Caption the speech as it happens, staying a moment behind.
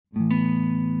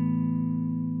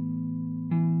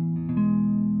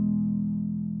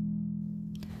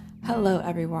Hello,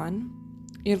 everyone.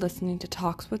 You're listening to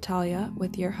Talks with Talia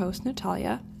with your host,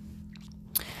 Natalia.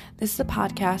 This is a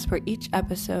podcast where each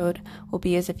episode will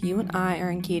be as if you and I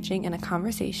are engaging in a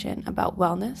conversation about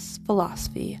wellness,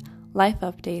 philosophy, life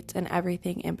updates, and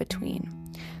everything in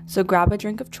between. So grab a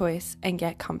drink of choice and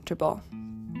get comfortable.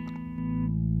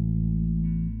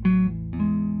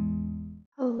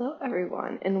 Hello,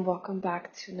 everyone, and welcome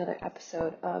back to another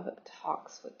episode of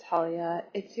Talks with Talia.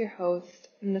 It's your host,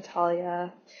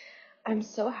 Natalia. I'm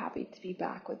so happy to be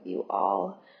back with you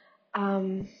all.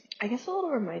 I guess a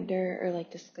little reminder or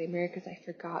disclaimer, because I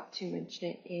forgot to mention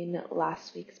it in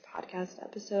last week's podcast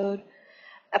episode.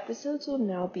 Episodes will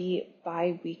now be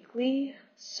bi-weekly,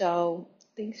 so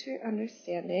thanks for your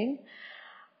understanding.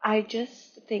 I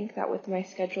just think that with my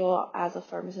schedule as a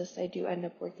pharmacist, I do end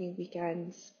up working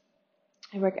weekends.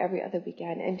 I work every other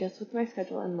weekend, and just with my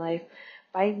schedule in life,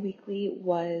 bi-weekly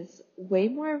was way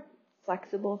more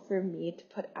flexible for me to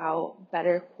put out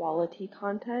better quality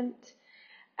content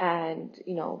and,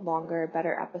 longer,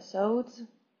 better episodes.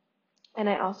 And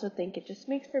I also think it just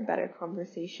makes for better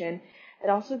conversation. It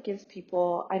also gives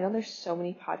people, I know there's so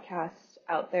many podcasts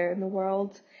out there in the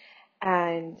world,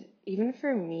 and even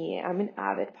for me, I'm an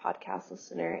avid podcast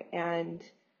listener, and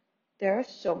there are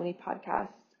so many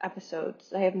podcast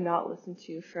episodes I have not listened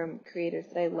to from creators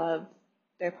that I love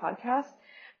their podcasts,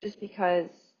 just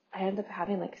because I end up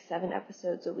having 7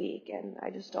 episodes a week and I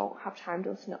just don't have time to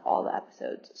listen to all the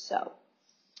episodes. So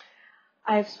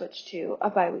I've switched to a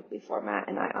bi-weekly format,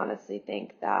 and I honestly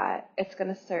think that it's going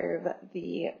to serve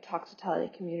the Talks with Talia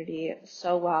community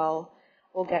so well.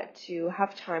 We'll get to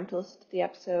have time to listen to the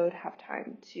episode, have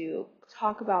time to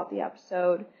talk about the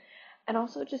episode, and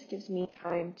also it just gives me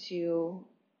time to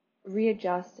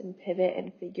readjust and pivot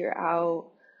and figure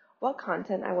out what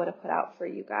content I want to put out for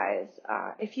you guys.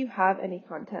 If you have any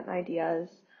content ideas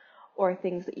or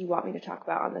things that you want me to talk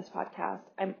about on this podcast,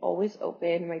 I'm always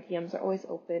open. My DMs are always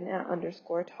open at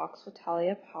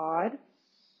 _talkswithtaliapod.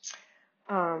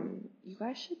 You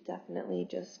guys should definitely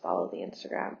just follow the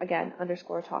Instagram. Again,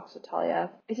 _talkswithtalia.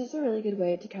 It's just a really good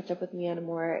way to catch up with me on a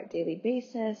more daily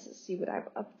basis, see what I'm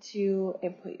up to,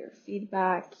 input your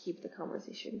feedback, keep the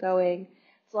conversation going.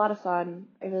 It's a lot of fun.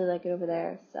 I really like it over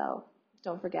there, so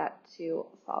don't forget to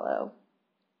follow.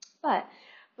 But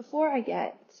before I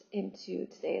get into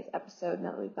today's episode,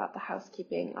 now that we've got the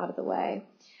housekeeping out of the way,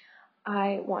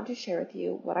 I want to share with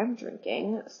you what I'm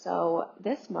drinking. So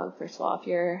this mug, first of all, I'm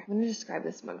going to describe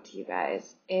this mug to you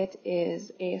guys. It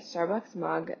is a Starbucks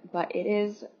mug, but it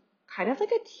is kind of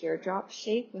like a teardrop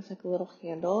shape with a little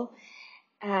handle,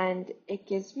 and it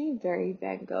gives me very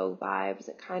Van Gogh vibes.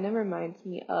 It kind of reminds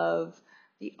me of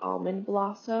the almond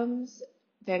blossoms,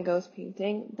 Van Gogh's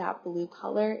painting. That blue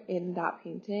color in that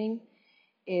painting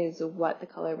is what the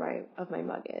color of my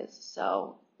mug is.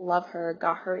 So love her,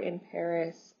 got her in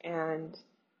Paris, and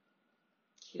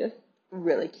she's just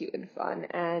really cute and fun.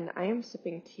 And I am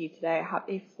sipping tea today. I have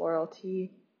a floral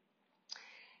tea.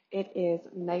 It is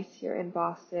nice here in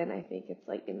Boston. I think it's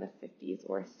in the 50s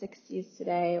or 60s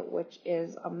today, which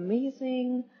is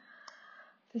amazing.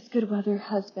 This good weather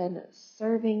has been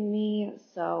serving me,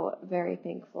 so very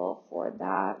thankful for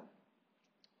that.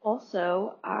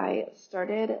 Also, I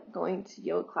started going to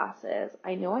yoga classes.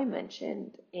 I know I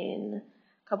mentioned in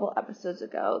a couple episodes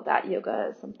ago that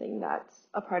yoga is something that's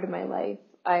a part of my life.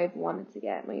 I've wanted to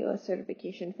get my yoga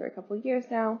certification for a couple of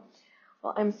years now.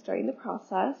 Well, I'm starting the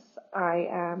process. I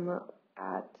am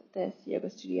at this yoga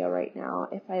studio right now.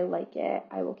 If I like it,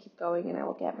 I will keep going and I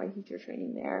will get my teacher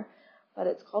training there. But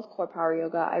it's called Core Power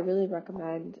Yoga. I really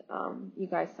recommend you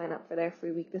guys sign up for their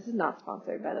free week. This is not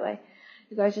sponsored, by the way.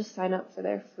 You guys just sign up for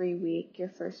their free week. Your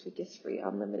first week is free,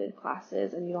 unlimited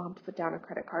classes, and you don't have to put down a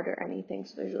credit card or anything,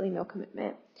 so there's really no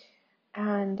commitment.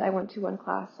 And I went to one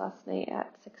class last night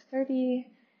at 6:30.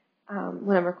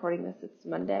 When I'm recording this, it's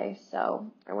Monday, so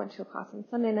I went to a class on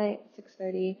Sunday night,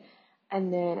 6:30,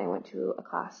 and then I went to a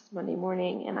class Monday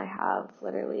morning, and I have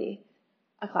literally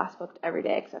a class booked every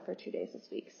day except for 2 days this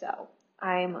week. So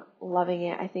I'm loving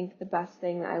it. I think the best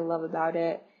thing that I love about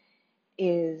it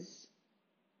is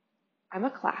I'm a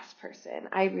class person.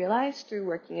 I realized through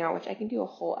working out, which I can do a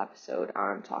whole episode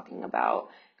on talking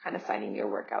about kind of finding your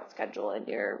workout schedule and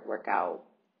your workout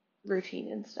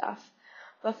routine and stuff.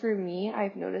 But for me,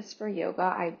 I've noticed for yoga,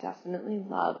 I definitely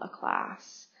love a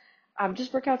class.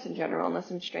 Just workouts in general, unless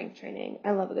I'm strength training.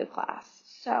 I love a good class.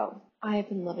 So I've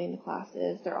been loving the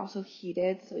classes. They're also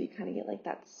heated, so you kind of get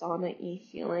that sauna-y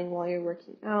feeling while you're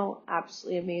working out.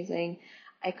 Absolutely amazing.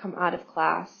 I come out of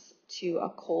class to a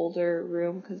colder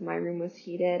room because my room was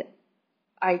heated.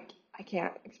 I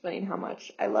can't explain how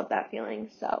much I love that feeling.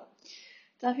 So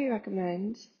definitely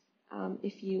recommend.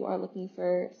 If you are looking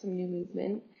for some new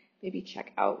movement, maybe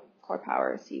check out Core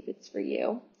Power, see if it's for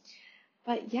you.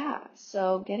 But yeah,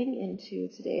 so getting into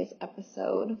today's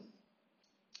episode,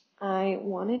 I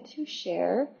wanted to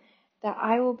share that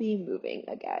I will be moving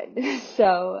again.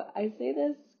 So I say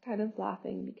this kind of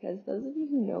laughing because those of you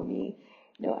who know me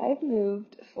know I've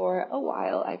moved for a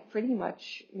while. I've pretty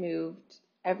much moved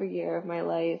every year of my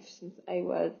life since I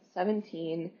was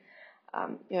 17. I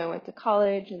went to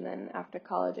college, and then after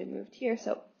college I moved here.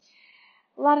 So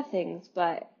a lot of things,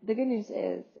 but the good news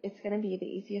is it's going to be the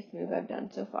easiest move I've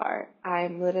done so far.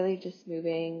 I'm literally just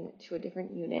moving to a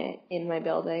different unit in my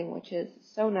building, which is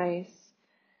so nice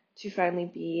to finally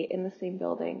be in the same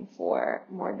building for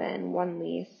more than one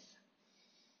lease.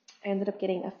 I ended up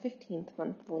getting a 15th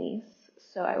month lease,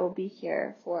 so I will be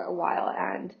here for a while,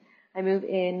 and I move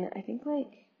in, I think,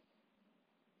 like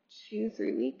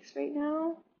 2-3 weeks right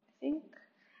now, I think.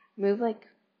 Move like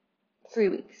 3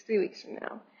 weeks from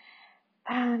now.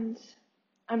 And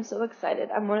I'm so excited.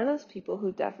 I'm one of those people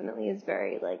who definitely is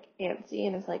very like antsy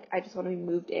and is like, I just want to be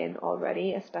moved in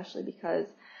already, especially because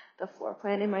the floor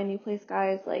plan in my new place,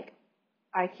 guys, like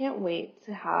I can't wait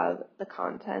to have the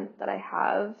content that I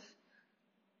have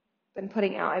been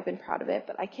putting out. I've been proud of it,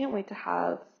 but I can't wait to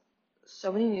have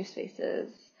so many new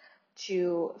spaces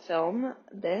to film.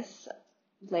 This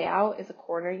layout is a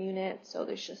corner unit, so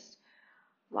there's just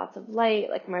lots of light.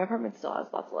 Like my apartment still has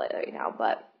lots of light right now,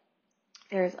 but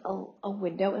there's a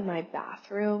window in my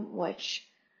bathroom, which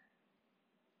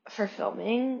for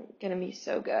filming, gonna be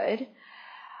so good.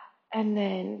 And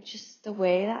then just the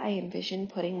way that I envision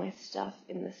putting my stuff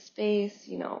in the space,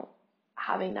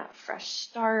 having that fresh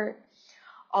start,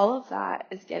 all of that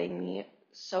is getting me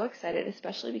so excited,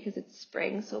 especially because it's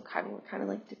spring. So we're kind of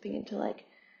like dipping into like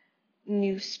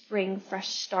new spring, fresh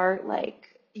start,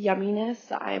 like yumminess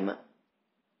that I'm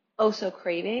oh so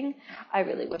craving. I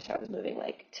really wish I was moving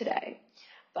like today,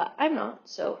 but I'm not.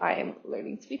 So I am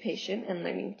learning to be patient and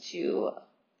learning to,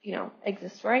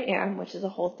 exist where I am, which is a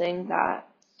whole thing that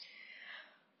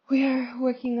we are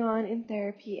working on in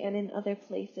therapy and in other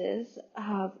places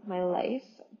of my life.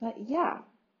 But yeah,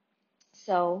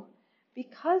 so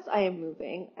because I am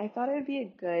moving, I thought it would be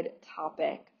a good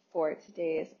topic for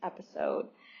today's episode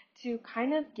to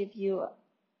kind of give you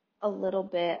a little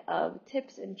bit of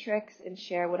tips and tricks and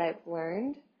share what I've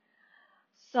learned.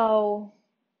 So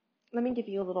let me give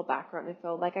you a little background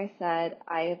info. Like I said,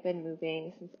 I have been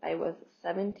moving since I was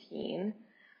 17.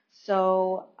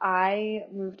 So I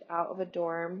moved out of a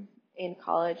dorm in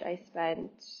college. I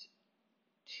spent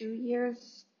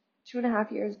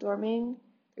 2.5 years dorming.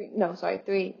 3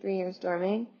 years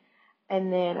dorming.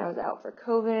 And then I was out for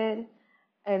COVID.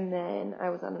 And then I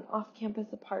was on an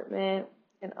off-campus apartment,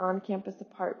 an on-campus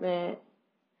apartment.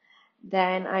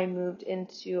 Then I moved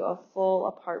into a full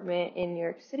apartment in New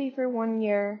York City for 1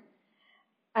 year.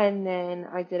 And then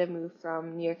I did a move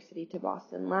from New York City to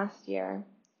Boston last year.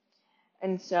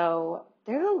 And so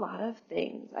there's a lot of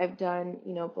things I've done,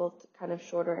 both kind of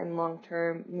shorter and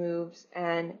long-term moves.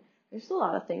 And there's a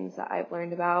lot of things that I've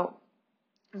learned about.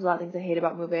 There's a lot of things I hate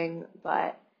about moving,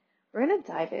 but we're going to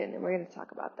dive in and we're going to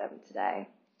talk about them today.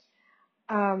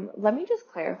 Let me just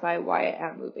clarify why I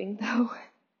am moving though,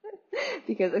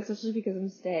 especially because I'm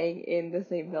staying in the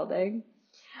same building.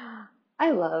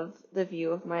 I love the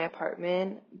view of my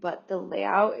apartment, but the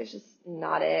layout is just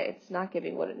not it. It's not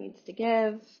giving what it needs to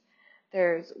give.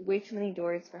 There's way too many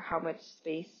doors for how much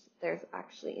space there's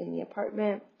actually in the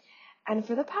apartment. And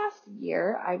for the past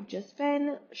year, I've just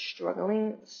been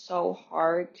struggling so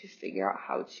hard to figure out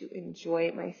how to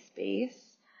enjoy my space.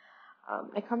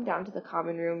 I come down to the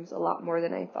common rooms a lot more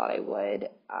than I thought I would.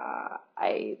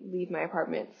 I leave my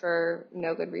apartment for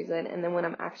no good reason. And then when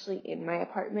I'm actually in my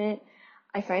apartment,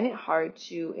 I find it hard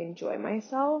to enjoy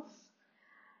myself.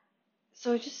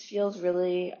 So it just feels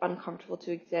really uncomfortable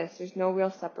to exist. There's no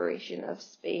real separation of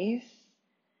space.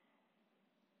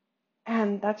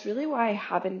 And that's really why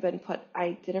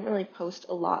I didn't really post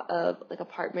a lot of like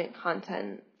apartment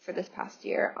content for this past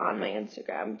year on my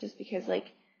Instagram, just because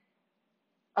like,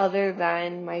 other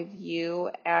than my view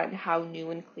and how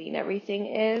new and clean everything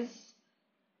is,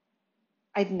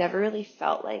 I've never really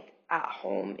felt like at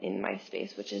home in my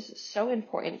space, which is so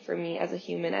important for me as a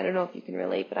human. I don't know if you can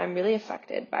relate, but I'm really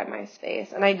affected by my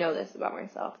space. And I know this about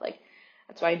myself. Like,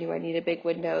 that's why I knew I needed big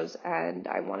windows and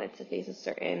I wanted to face a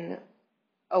certain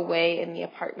away in the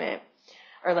apartment,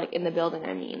 or like in the building,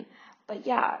 I mean. But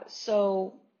yeah,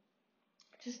 so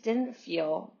just didn't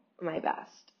feel my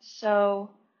best. So,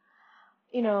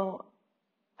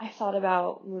 I thought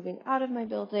about moving out of my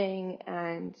building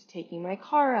and taking my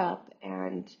car up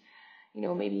and,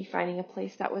 maybe finding a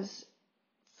place that was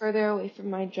further away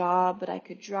from my job, but I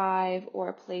could drive, or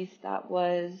a place that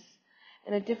was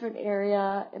in a different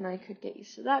area and I could get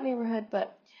used to that neighborhood.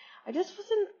 But I just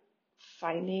wasn't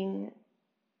finding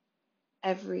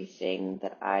everything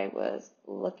that I was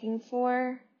looking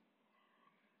for.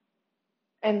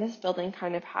 And this building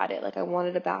kind of had it. Like, I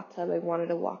wanted a bathtub, I wanted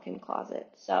a walk-in closet.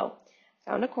 So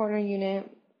found a corner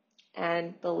unit,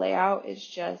 and the layout is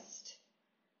just,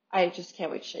 I just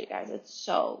can't wait to show you guys. It's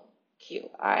so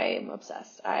cute. I am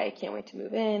obsessed. I can't wait to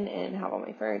move in and have all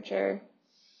my furniture.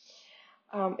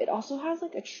 It also has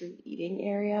like a true eating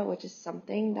area, which is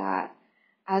something that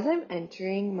as I'm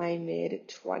entering my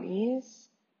mid-20s,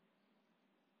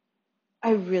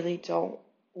 I really don't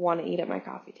want to eat at my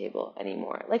coffee table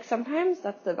anymore. Like, sometimes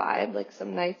that's the vibe. Like,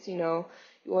 some nights, you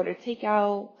order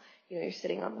takeout, you're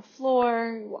sitting on the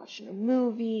floor, you're watching a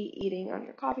movie, eating on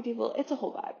your coffee table. It's a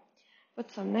whole vibe.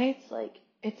 But some nights, like,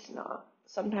 it's not.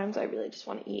 Sometimes I really just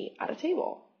want to eat at a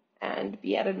table and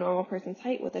be at a normal person's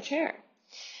height with a chair.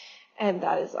 And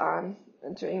that is on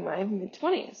entering my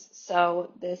mid-20s.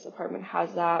 So this apartment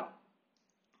has that.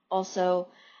 Also,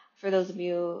 for those of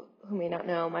you who may not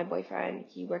know, my boyfriend,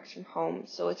 he works from home,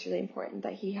 so it's really important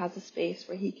that he has a space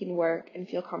where he can work and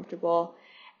feel comfortable,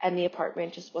 and the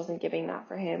apartment just wasn't giving that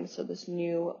for him, so this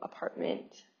new apartment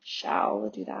shall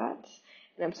do that.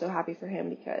 And I'm so happy for him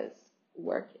because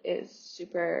work is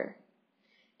super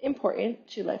important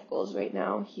to life goals right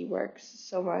now. He works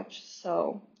so much,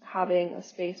 so having a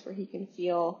space where he can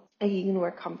feel like he can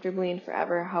work comfortably and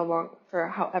for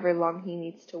however long he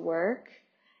needs to work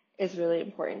is really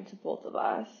important to both of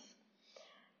us.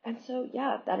 And so,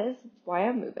 yeah, that is why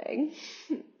I'm moving.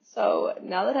 So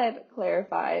now that I've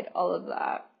clarified all of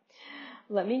that,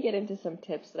 let me get into some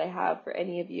tips that I have for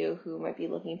any of you who might be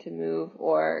looking to move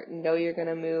or know you're going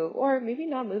to move, or maybe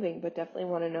not moving, but definitely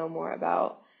want to know more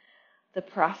about the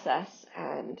process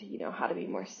and, how to be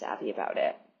more savvy about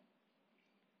it.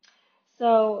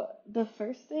 So the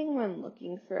first thing when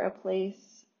looking for a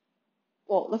place,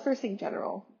 the first thing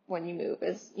general when you move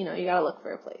is, you gotta look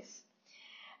for a place.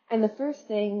 And the first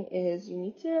thing is you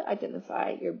need to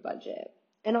identify your budget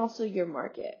and also your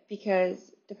market,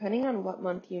 because depending on what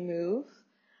month you move,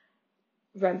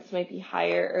 rents might be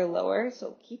higher or lower.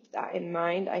 So keep that in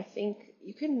mind. I think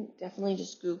you can definitely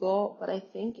just Google, but I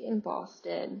think in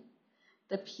Boston,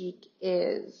 the peak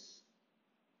is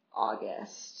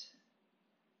August.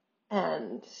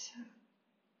 And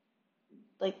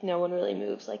like no one really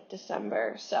moves like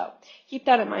December. So keep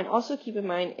that in mind. Also keep in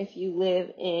mind if you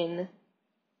live in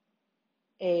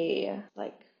New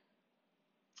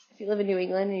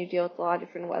England and you deal with a lot of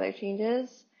different weather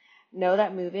changes, know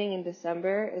that moving in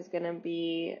December is going to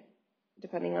be,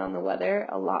 depending on the weather,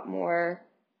 a lot more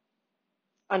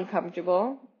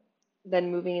uncomfortable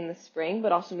than moving in the spring,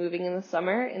 but also moving in the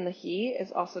summer in the heat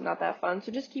is also not that fun.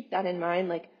 So just keep that in mind.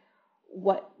 Like,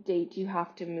 what date do you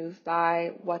have to move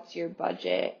by? What's your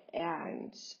budget?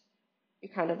 And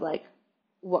you're kind of like,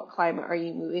 what climate are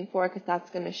you moving for? Because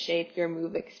that's going to shape your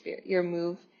move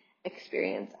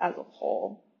experience as a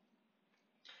whole.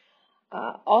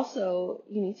 Also,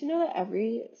 you need to know that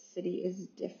every city is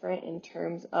different in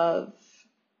terms of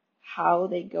how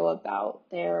they go about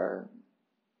their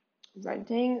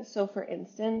renting. So for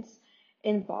instance,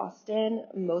 in Boston,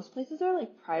 most places are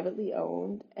like privately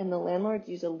owned, and the landlords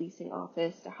use a leasing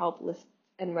office to help list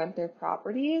and rent their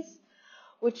properties,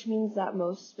 which means that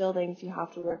most buildings you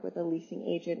have to work with a leasing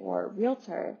agent or a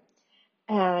realtor.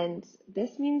 And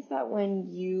this means that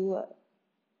when you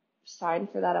sign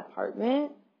for that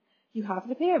apartment, you have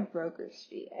to pay a broker's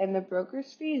fee, and the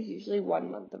broker's fee is usually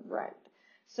 1 month of rent.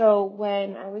 So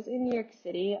when I was in New York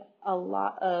City, a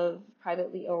lot of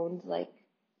privately owned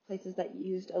places that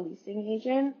used a leasing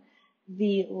agent,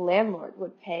 the landlord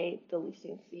would pay the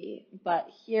leasing fee. But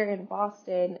here in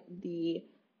Boston, the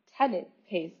tenant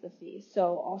pays the fee.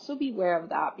 So also beware of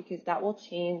that, because that will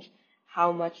change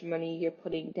how much money you're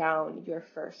putting down your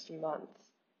first month.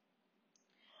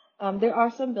 There are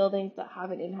some buildings that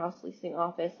have an in-house leasing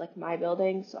office, like my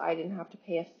building, so I didn't have to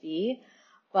pay a fee.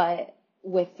 But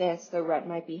with this, the rent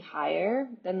might be higher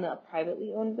than the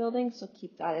privately owned building, so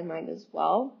keep that in mind as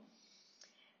well.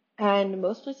 And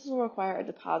most places will require a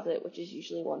deposit, which is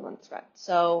usually 1 month's rent.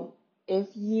 So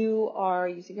if you are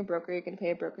using a broker, you're going to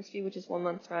pay a broker's fee, which is 1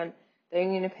 month's rent.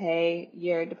 Then you're going to pay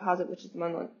your deposit, which is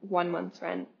 1 month's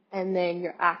rent, and then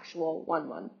your actual 1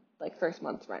 month, first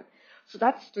month's rent. So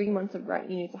that's 3 months of rent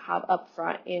you need to have up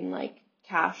front in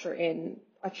cash or in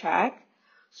a check.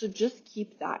 So just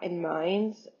keep that in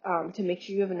mind to make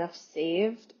sure you have enough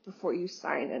saved before you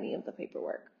sign any of the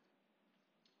paperwork.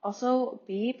 Also,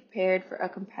 be prepared for a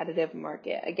competitive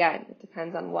market. Again, it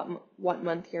depends on what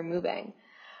month you're moving.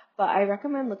 but I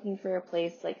recommend looking for a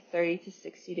place like 30 to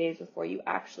 60 days before you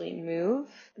actually move.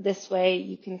 This way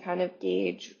you can kind of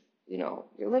gauge, your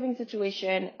living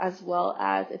situation, as well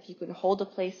as if you can hold a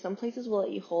place. Some places will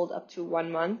let you hold up to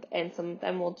 1 month, and some of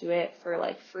them will do it for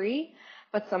like free,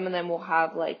 but some of them will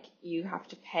have like you have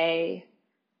to pay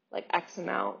like X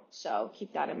amount. So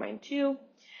keep that in mind too.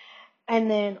 And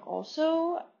then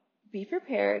also be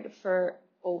prepared for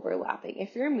overlapping.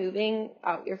 If you're moving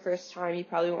out your first time, you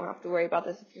probably won't have to worry about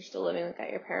this if you're still living like at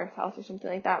your parents' house or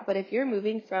something like that. But if you're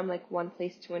moving from like one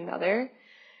place to another,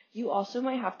 you also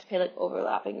might have to pay like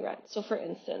overlapping rent. So for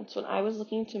instance, when I was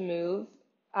looking to move,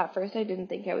 at first I didn't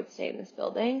think I would stay in this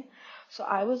building. So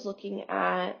I was looking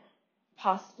at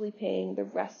possibly paying the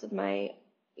rest of my,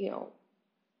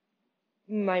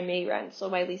 my May rent. So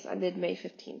my lease ended May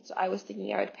 15th. So I was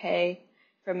thinking I would pay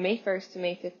from May 1st to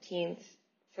May 15th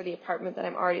for the apartment that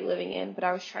I'm already living in, but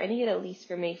I was trying to get a lease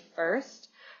for May 1st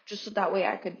just so that way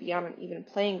I could be on an even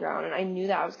playing ground, and I knew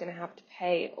that I was going to have to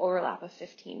pay an overlap of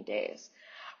 15 days.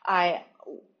 I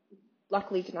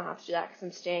luckily did not have to do that because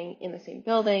I'm staying in the same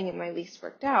building and my lease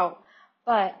worked out,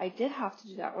 but I did have to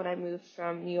do that when I moved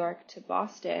from New York to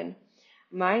Boston.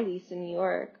 My lease in New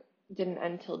York didn't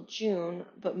end until June,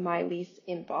 but my lease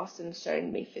in Boston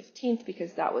started May 15th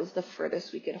because that was the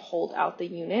furthest we could hold out the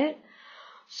unit.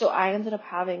 So I ended up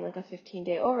having like a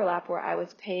 15-day overlap where I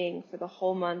was paying for the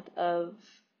whole month of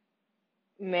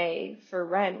May for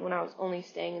rent when I was only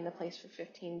staying in the place for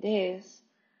 15 days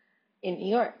in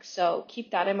New York. So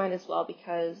keep that in mind as well,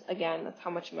 because again, that's how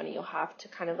much money you'll have to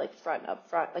kind of like front up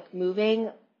front. Like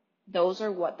moving, those are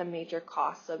what the major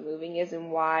costs of moving is,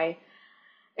 and why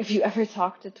if you ever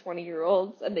talk to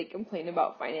 20-year-olds and they complain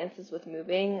about finances with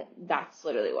moving, that's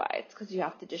literally why. It's because you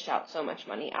have to dish out so much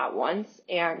money at once.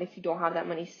 And if you don't have that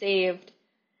money saved,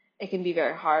 it can be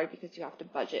very hard because you have to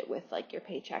budget with like your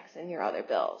paychecks and your other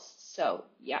bills. So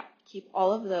yeah, keep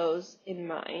all of those in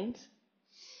mind.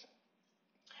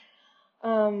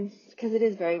 Because it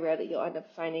is very rare that you'll end up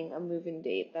finding a move-in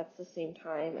date that's the same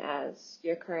time as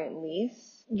your current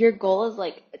lease. Your goal is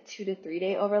like a 2 to 3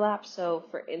 day overlap. So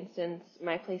for instance,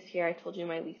 my place here, I told you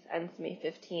my lease ends May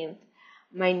 15th.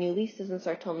 My new lease doesn't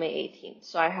start till May 18th.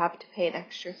 So I have to pay an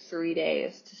extra 3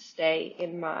 days to stay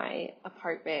in my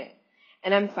apartment.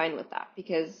 And I'm fine with that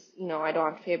because, I don't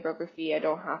have to pay a broker fee. I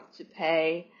don't have to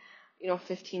pay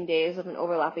 15 days of an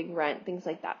overlapping rent, things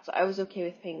like that. So I was okay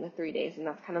with paying the 3 days, and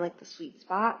that's kind of like the sweet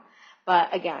spot.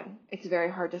 But again, it's very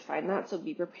hard to find that, so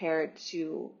be prepared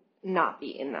to not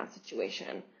be in that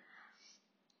situation.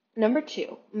 Number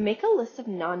 2, make a list of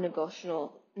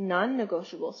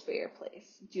non-negotiables for your place.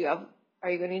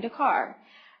 Are you going to need a car?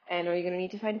 And are you going to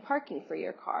need to find parking for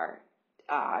your car?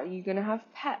 Are you going to have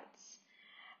pets?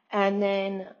 And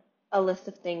then a list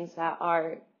of things that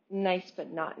are nice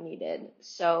but not needed.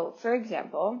 So, for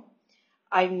example,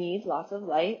 I need lots of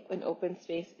light, an open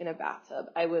space, in a bathtub.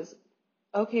 I was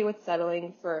okay with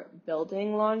settling for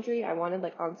building laundry. I wanted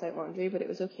like on-site laundry, but it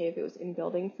was okay if it was in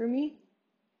building for me.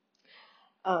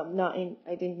 I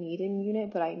didn't need a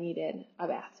unit, but I needed a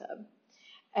bathtub.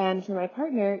 And for my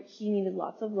partner, he needed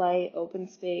lots of light, open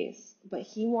space, but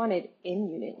he wanted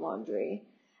in-unit laundry.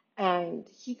 And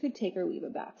he could take or leave a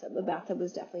bathtub. The bathtub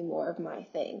was definitely more of my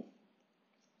thing.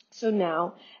 So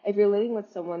now, if you're living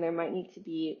with someone, there might need to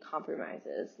be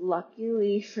compromises.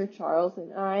 Luckily for Charles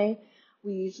and I,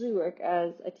 we usually work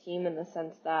as a team in the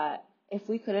sense that if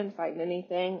we couldn't find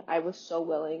anything, I was so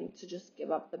willing to just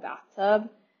give up the bathtub.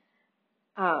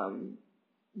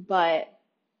 But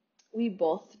we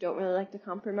both don't really like to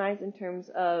compromise in terms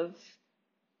of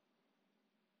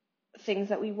things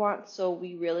that we want, so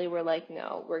we really were like,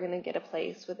 no, we're going to get a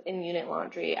place with in-unit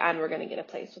laundry, and we're going to get a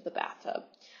place with a bathtub.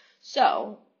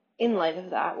 So in light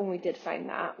of that, when we did find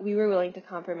that, we were willing to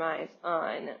compromise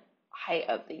on height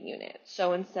of the unit.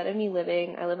 So instead of me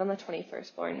I live on the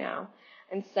 21st floor now.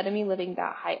 Instead of me living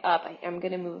that high up, I am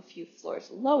going to move a few floors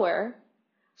lower,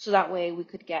 so that way we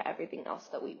could get everything else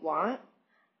that we want.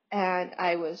 And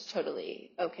I was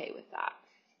totally okay with that.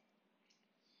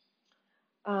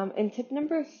 And tip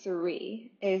number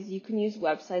 3 is you can use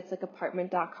websites like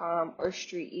apartment.com or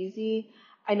StreetEasy.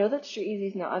 I know that StreetEasy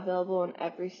is not available in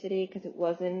every city because it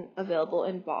wasn't available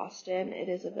in Boston. It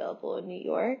is available in New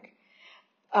York.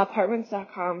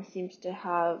 Apartments.com seems to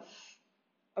have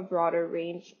a broader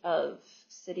range of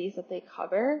cities that they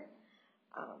cover.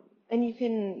 And you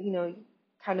can,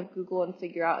 kind of Google and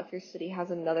figure out if your city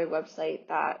has another website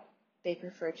that they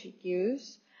prefer to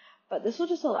use. But this will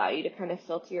just allow you to kind of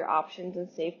filter your options and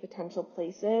save potential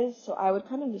places. So I would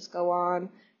kind of just go on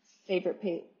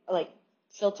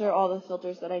filter all the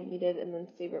filters that I needed and then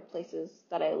favorite places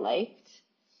that I liked.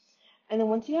 And then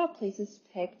once you have places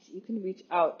picked, you can reach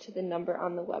out to the number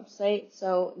on the website.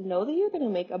 So know that you're going to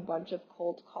make a bunch of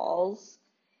cold calls,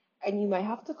 and you might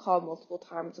have to call multiple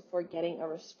times before getting a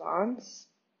response.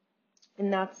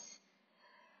 And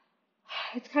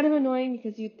it's kind of annoying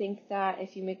because you think that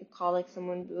if you make a call, like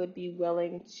someone would be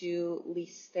willing to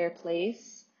lease their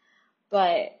place.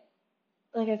 But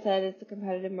like I said, it's a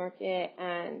competitive market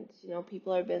and,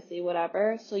 people are busy,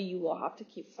 whatever. So you will have to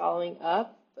keep following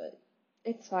up, but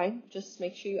it's fine. Just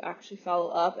make sure you actually follow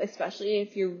up, especially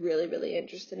if you're really, really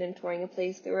interested in touring a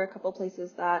place. There were a couple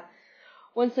places that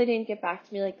once they didn't get back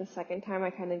to me, like the second time, I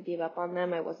kind of gave up on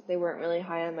them. They weren't really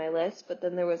high on my list, but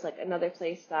then there was like another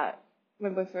place that my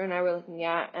boyfriend and I were looking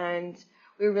at, and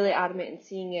we were really adamant in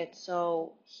seeing it,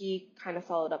 so he kind of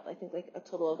followed up, I think, like a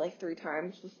total of like 3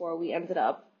 times before we ended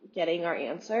up getting our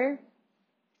answer.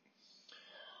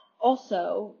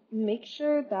 Also, make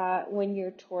sure that when you're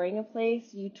touring a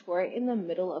place, you tour it in the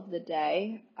middle of the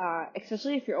day,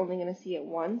 especially if you're only going to see it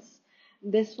once.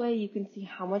 This way you can see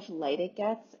how much light it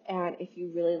gets, and if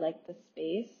you really like the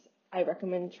space, I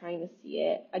recommend trying to see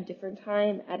it a different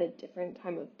time at a different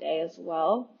time of day as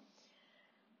well.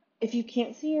 If you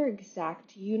can't see your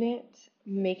exact unit,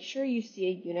 make sure you see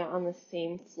a unit on the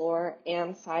same floor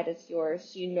and side as yours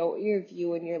so you know what your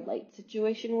view and your light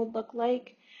situation would look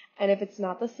like. And if it's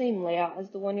not the same layout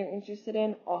as the one you're interested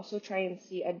in, also try and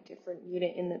see a different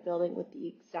unit in the building with the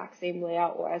exact same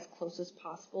layout or as close as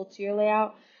possible to your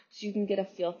layout so you can get a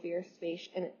feel for your space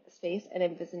and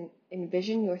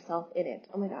envision yourself in it.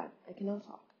 Oh my god, I cannot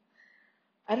talk.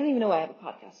 I don't even know why I have a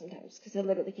podcast sometimes because I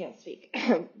literally can't speak.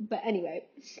 But anyway,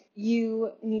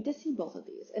 you need to see both of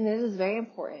these. And it is very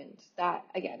important that,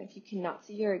 again, if you cannot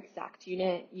see your exact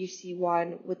unit, you see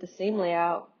one with the same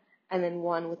layout and then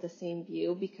one with the same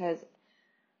view, because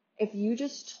if you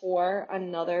just tour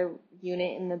another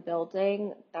unit in the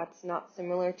building that's not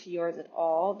similar to yours at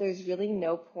all, there's really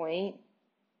no point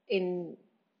in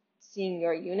seeing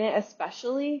your unit,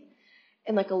 especially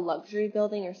in like a luxury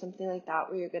building or something like that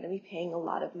where you're going to be paying a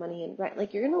lot of money in rent.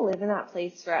 Like, you're going to live in that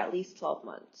place for at least 12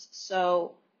 months.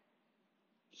 So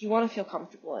you want to feel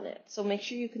comfortable in it. So make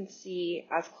sure you can see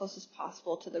as close as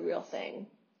possible to the real thing.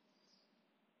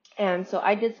 And so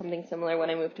I did something similar when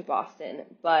I moved to Boston,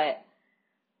 but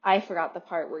I forgot the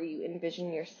part where you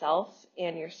envision yourself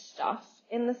and your stuff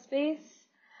in the space.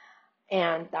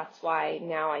 And that's why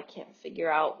now I can't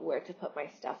figure out where to put my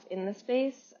stuff in the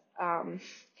space.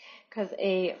 Because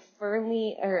a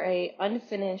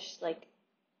unfinished, like,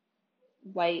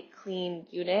 white, clean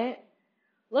unit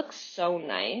looks so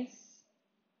nice,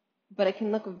 but it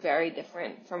can look very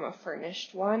different from a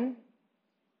furnished one.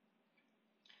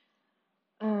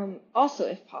 Also,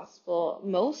 if possible,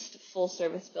 most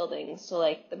full-service buildings, so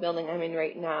like the building I'm in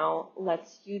right now,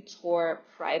 lets you tour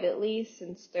privately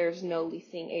since there's no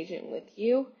leasing agent with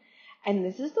you. And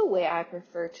this is the way I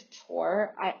prefer to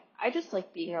tour. I just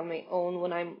like being on my own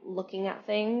when I'm looking at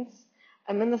things.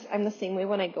 I'm the same way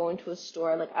when I go into a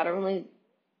store. Like, I don't really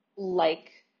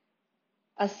like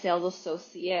a sales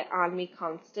associate on me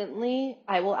constantly.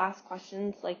 I will ask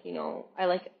questions, like,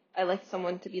 I like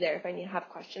someone to be there if I have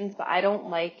questions, but I don't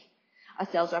like a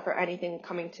sales rep or anything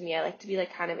coming to me. I like to be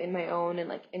like kind of in my own and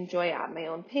like enjoy at my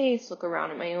own pace, look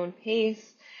around at my own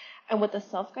pace. And with a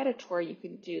self-guided tour, you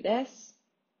can do this.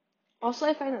 Also,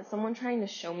 I find that someone trying to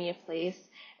show me a place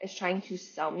is trying to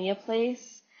sell me a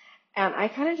place. And I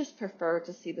kind of just prefer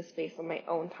to see the space on my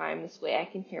own time. This way I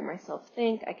can hear myself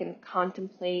think, I can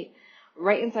contemplate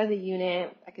right inside the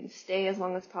unit, I can stay as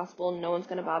long as possible, no one's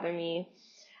going to bother me.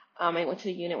 I went to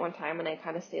a unit one time and I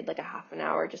kind of stayed like a half an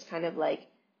hour just kind of like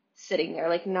sitting there,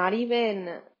 like not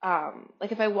even,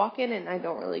 like if I walk in and I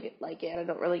don't really like it, I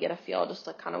don't really get a feel, I'll just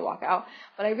like kind of walk out.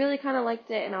 But I really kind of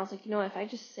liked it, and I was like, if I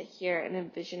just sit here and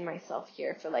envision myself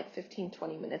here for like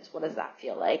 15-20 minutes, what does that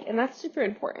feel like? And that's super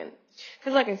important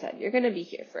because, like I said, you're going to be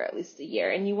here for at least a year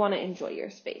and you want to enjoy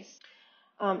your space.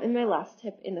 And my last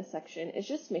tip in this section is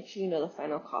just make sure you know the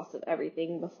final cost of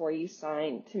everything before you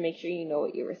sign to make sure you know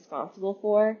what you're responsible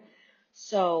for.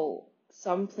 So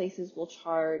some places will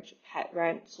charge pet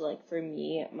rent. So like for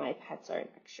me, my pets are an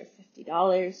extra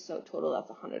 $50. So total that's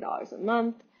 $100 a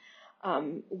month.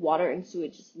 Water and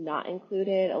sewage is not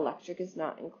included. Electric is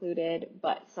not included,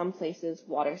 but some places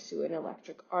water, sewer, and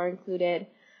electric are included.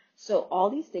 So all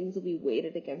these things will be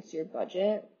weighted against your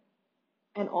budget.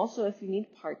 And also, if you need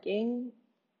parking,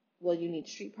 well, you need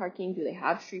street parking. Do they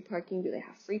have street parking? Do they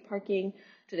have free parking?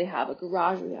 Do they have a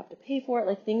garage where you have to pay for it?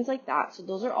 Like things like that. So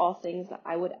those are all things that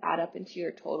I would add up into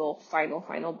your total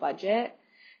final budget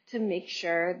to make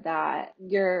sure that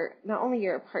not only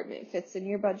your apartment fits in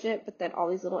your budget, but then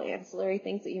all these little ancillary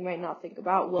things that you might not think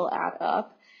about will add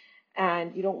up.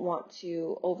 and you don't want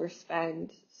to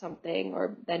overspend something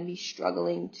or then be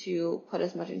struggling to put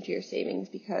as much into your savings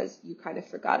because you kind of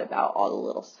forgot about all the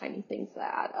little tiny things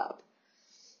that add up.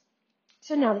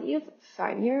 So now that you've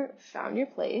found your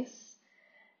place,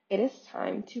 it is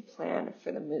time to plan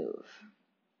for the move.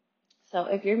 So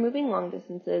if you're moving long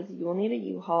distances, you will need a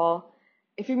U-Haul.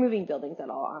 If you're moving buildings at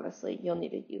all, honestly, you'll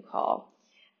need a U-Haul.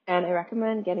 And I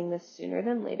recommend getting this sooner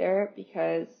than later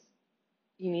because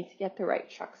you need to get the right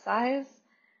truck size.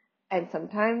 And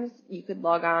sometimes you could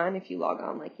log on, if you log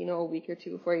on like, a week or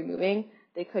two before you're moving,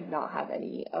 they could not have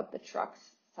any of the trucks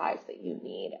size that you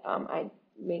need. I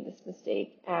made this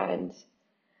mistake, and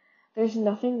there's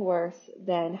nothing worse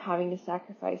than having to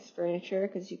sacrifice furniture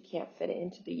because you can't fit it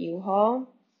into the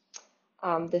U-Haul.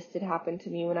 This did happen to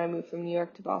me when I moved from New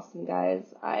York to Boston, guys.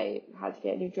 I had to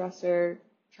get a new dresser.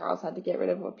 Charles had to get rid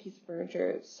of a piece of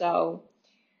furniture. So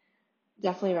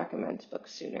definitely recommend to book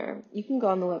sooner. You can go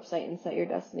on the website and set your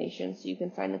destination so you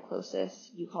can find the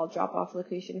closest U-Haul drop-off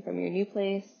location from your new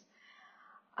place.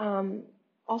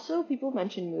 Also, people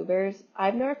mention movers.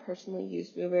 I've never personally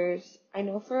used movers. I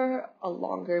know for a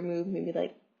longer move, maybe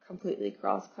like completely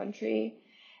cross-country,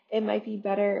 it might be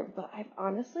better, but I've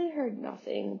honestly heard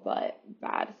nothing but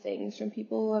bad things from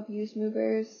people who have used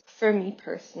movers. For me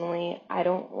personally, I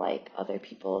don't like other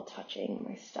people touching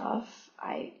my stuff.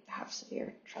 I have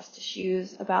severe trust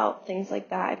issues about things like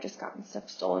that. I've just gotten stuff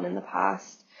stolen in the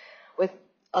past with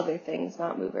other things,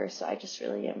 not movers, so I just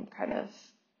really am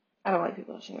I don't like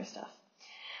people touching my stuff.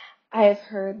 I have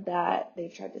heard that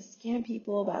they've tried to scam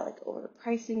people by like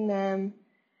overpricing them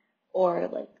or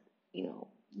like,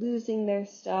 losing their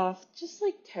stuff, just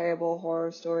like terrible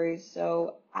horror stories.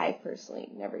 So I personally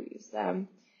never used them.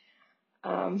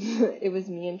 It was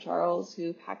me and Charles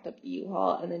who packed up the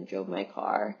U-Haul and then drove my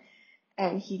car,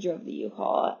 and he drove the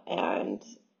U-Haul. And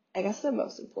I guess the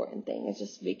most important thing is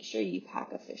just make sure you pack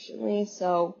efficiently.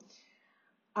 So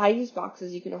I use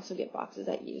boxes. You can also get boxes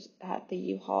at the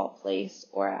U-Haul place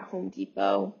or at Home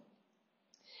Depot.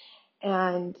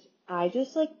 And I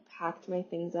just packed my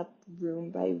things up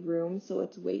room by room so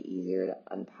it's way easier to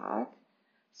unpack.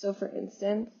 So for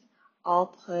instance, I'll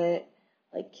put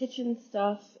kitchen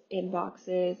stuff in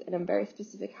boxes, and I'm very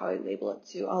specific how I label it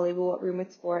too. I'll label what room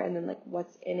it's for and then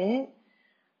what's in it.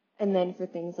 And then for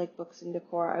things like books and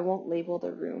decor, I won't label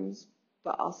the rooms,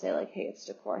 but I'll say hey, it's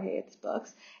decor, hey, it's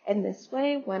books. And this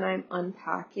way, when I'm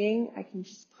unpacking, I can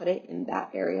just put it in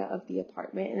that area of the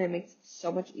apartment, and it makes it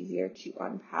so much easier to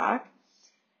unpack.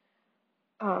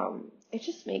 It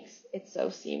just makes it so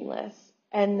seamless.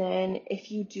 And then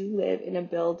if you do live in a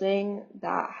building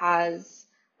that has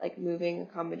moving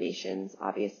accommodations,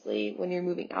 obviously when you're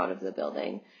moving out of the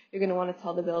building, you're going to want to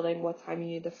tell the building what time you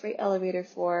need the freight elevator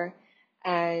for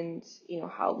and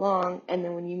how long. And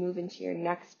then when you move into your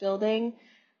next building,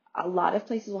 a lot of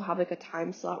places will have a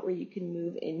time slot where you can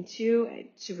move into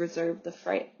to reserve the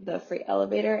freight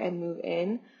elevator and move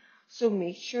in. So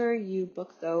make sure you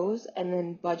book those and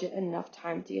then budget enough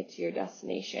time to get to your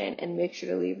destination, and make sure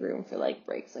to leave room for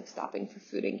breaks, stopping for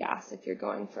food and gas if you're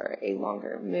going for a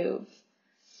longer move.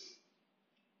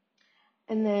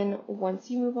 And then once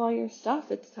you move all your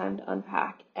stuff, it's time to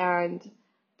unpack. And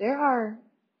there are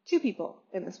two people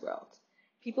in this world.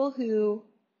 In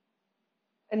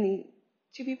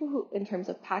terms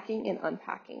of packing and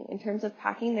unpacking. In terms of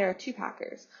packing, there are two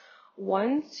packers.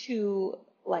 Ones who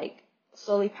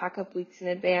slowly pack up weeks in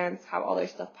advance, have all their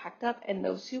stuff packed up, and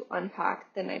those who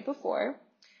unpack the night before.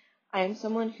 I am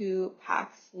someone who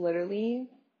packs literally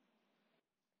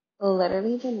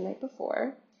the night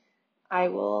before. I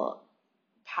will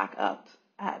pack up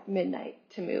at midnight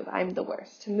to move. I'm the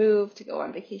worst. To move, to go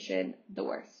on vacation, the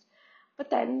worst. But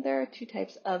then there are two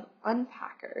types of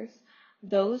unpackers.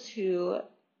 Those who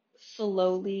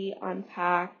slowly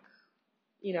unpack,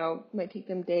 might take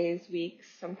them days, weeks,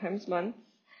 sometimes months.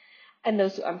 And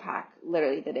those who unpack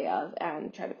literally the day of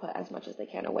and try to put as much as they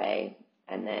can away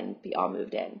and then be all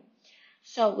moved in.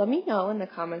 So let me know in the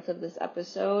comments of this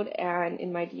episode and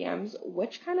in my DMs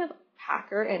which kind of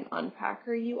packer and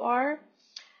unpacker you are.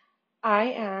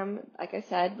 I am, like I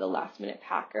said, the last minute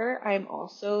packer. I am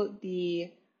also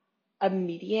the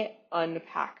immediate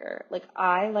unpacker.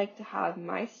 I like to have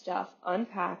my stuff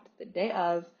unpacked the day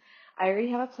of. I already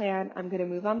have a plan. I'm going to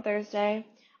move on Thursday,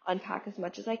 unpack as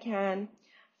much as I can.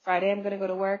 Friday, I'm going to go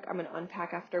to work. I'm going to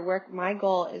unpack after work. My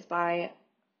goal is by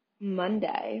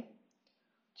Monday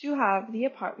to have the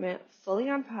apartment fully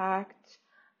unpacked,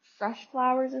 fresh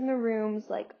flowers in the rooms,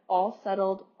 all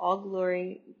settled, all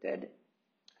glory, good,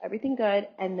 everything good,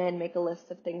 and then make a list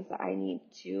of things that I need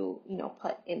to,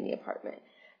 put in the apartment.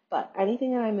 But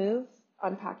anything that I move,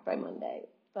 unpacked by Monday.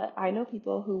 But I know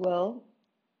people who will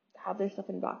have their stuff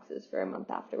in boxes for a month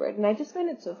afterward. And I just find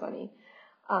it so funny,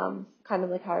 kind of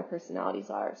like how our personalities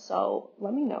are. So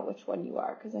let me know which one you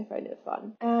are, because I find it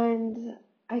fun. And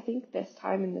I think this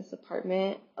time in this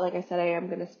apartment, like I said, I am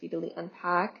going to speedily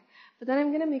unpack, but then I'm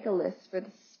going to make a list for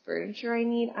the furniture I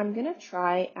need. I'm going to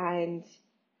try and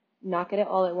not get it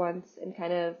all at once and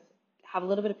kind of have a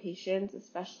little bit of patience,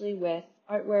 especially with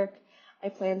artwork. I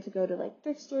plan to go to like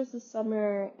thrift stores this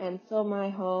summer and fill my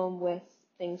home with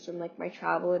things from like my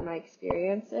travel and my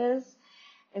experiences.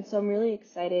 And so I'm really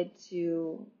excited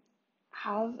to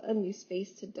have a new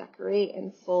space to decorate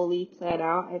and fully plan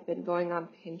out. I've been going on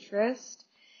Pinterest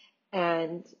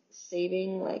and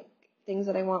saving like things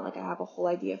that I want. Like I have a whole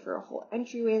idea for a whole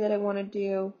entryway that I want to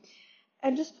do,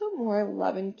 and just put more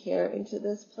love and care into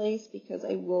this place because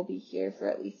I will be here for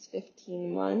at least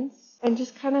 15 months, and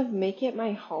just kind of make it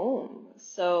my home.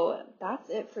 So that's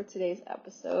it for today's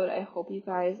episode. I hope you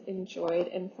guys enjoyed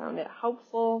and found it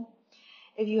helpful.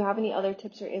 If you have any other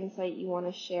tips or insight you want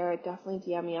to share, definitely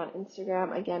DM me on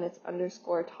Instagram. Again, it's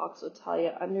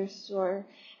 _talkswithtalia_,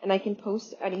 and I can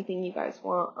post anything you guys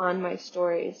want on my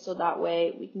stories, so that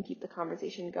way we can keep the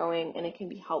conversation going and it can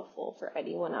be helpful for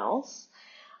anyone else.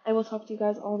 I will talk to you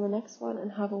guys all in the next one, and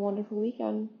have a wonderful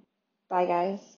weekend. Bye, guys.